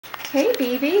Hey,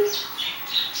 Bebe.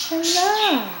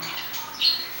 Hello.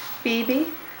 Bebe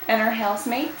and her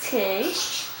housemate T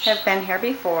have been here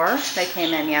before. They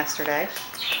came in yesterday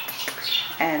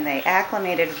and they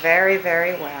acclimated very,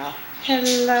 very well.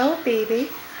 Hello, Bebe.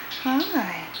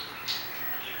 Hi.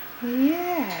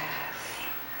 Yes.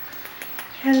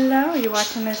 Hello. You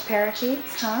watching those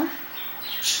parakeets, huh?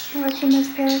 You watching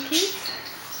those parakeets?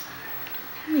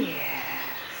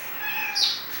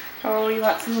 Yes. Oh, you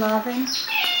want some loving?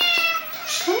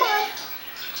 Come on.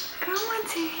 Come on,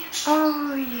 T.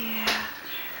 Oh, yeah.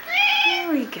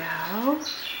 There we go.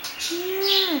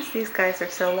 Yes, these guys are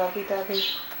so lovey-dovey.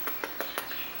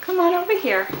 Come on over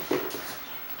here.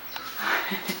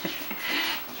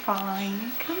 Following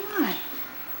me. Come on.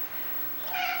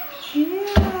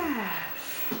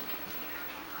 Yes.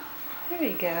 There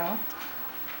we go.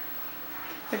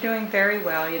 They're doing very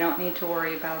well. You don't need to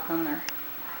worry about them. They're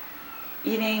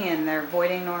eating and they're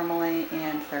voiding normally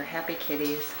and they're happy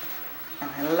kitties. And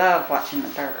I love watching the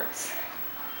birds.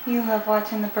 You love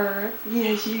watching the birds?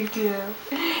 Yes, you do.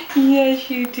 Yes,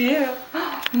 you do.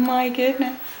 My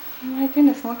goodness. My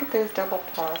goodness, look at those double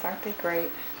paws. Aren't they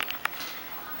great?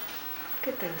 Look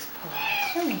at those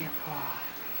paws. Show me your paw.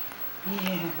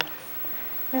 Yes.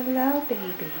 Hello,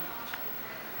 baby.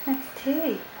 That's T.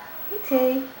 Hey,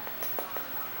 T.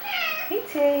 Hey,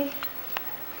 T.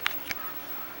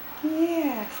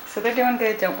 Yes. So they're doing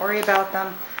good. Don't worry about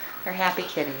them. They're happy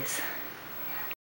kitties.